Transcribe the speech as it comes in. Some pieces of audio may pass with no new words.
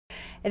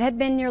It had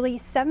been nearly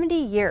 70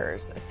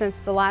 years since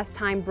the last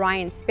time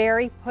Bryan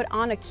Sperry put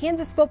on a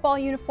Kansas football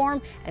uniform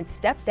and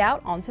stepped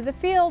out onto the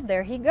field.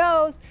 There he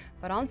goes.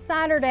 But on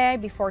Saturday,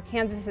 before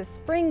Kansas's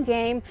spring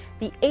game,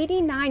 the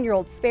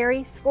 89-year-old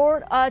Sperry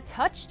scored a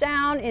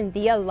touchdown in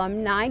the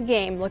alumni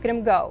game. Look at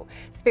him go.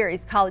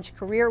 Sperry's college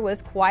career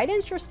was quite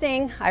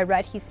interesting. I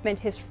read he spent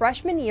his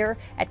freshman year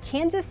at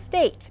Kansas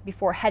State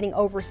before heading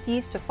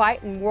overseas to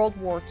fight in World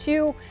War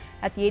II.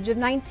 At the age of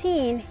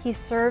 19, he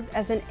served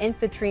as an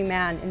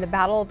infantryman in the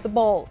Battle of the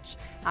Bulge.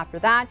 After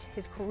that,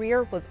 his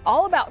career was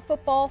all about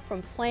football,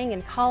 from playing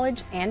in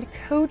college and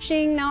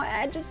coaching. Now,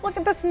 Ed, just look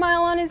at the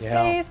smile on his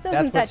face. Doesn't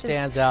that's that what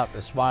stands out,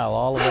 the smile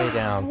all the way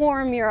down.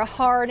 Warm your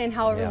heart, and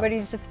how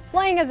everybody's just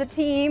playing as a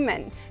team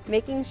and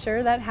making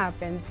sure that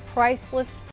happens. Priceless.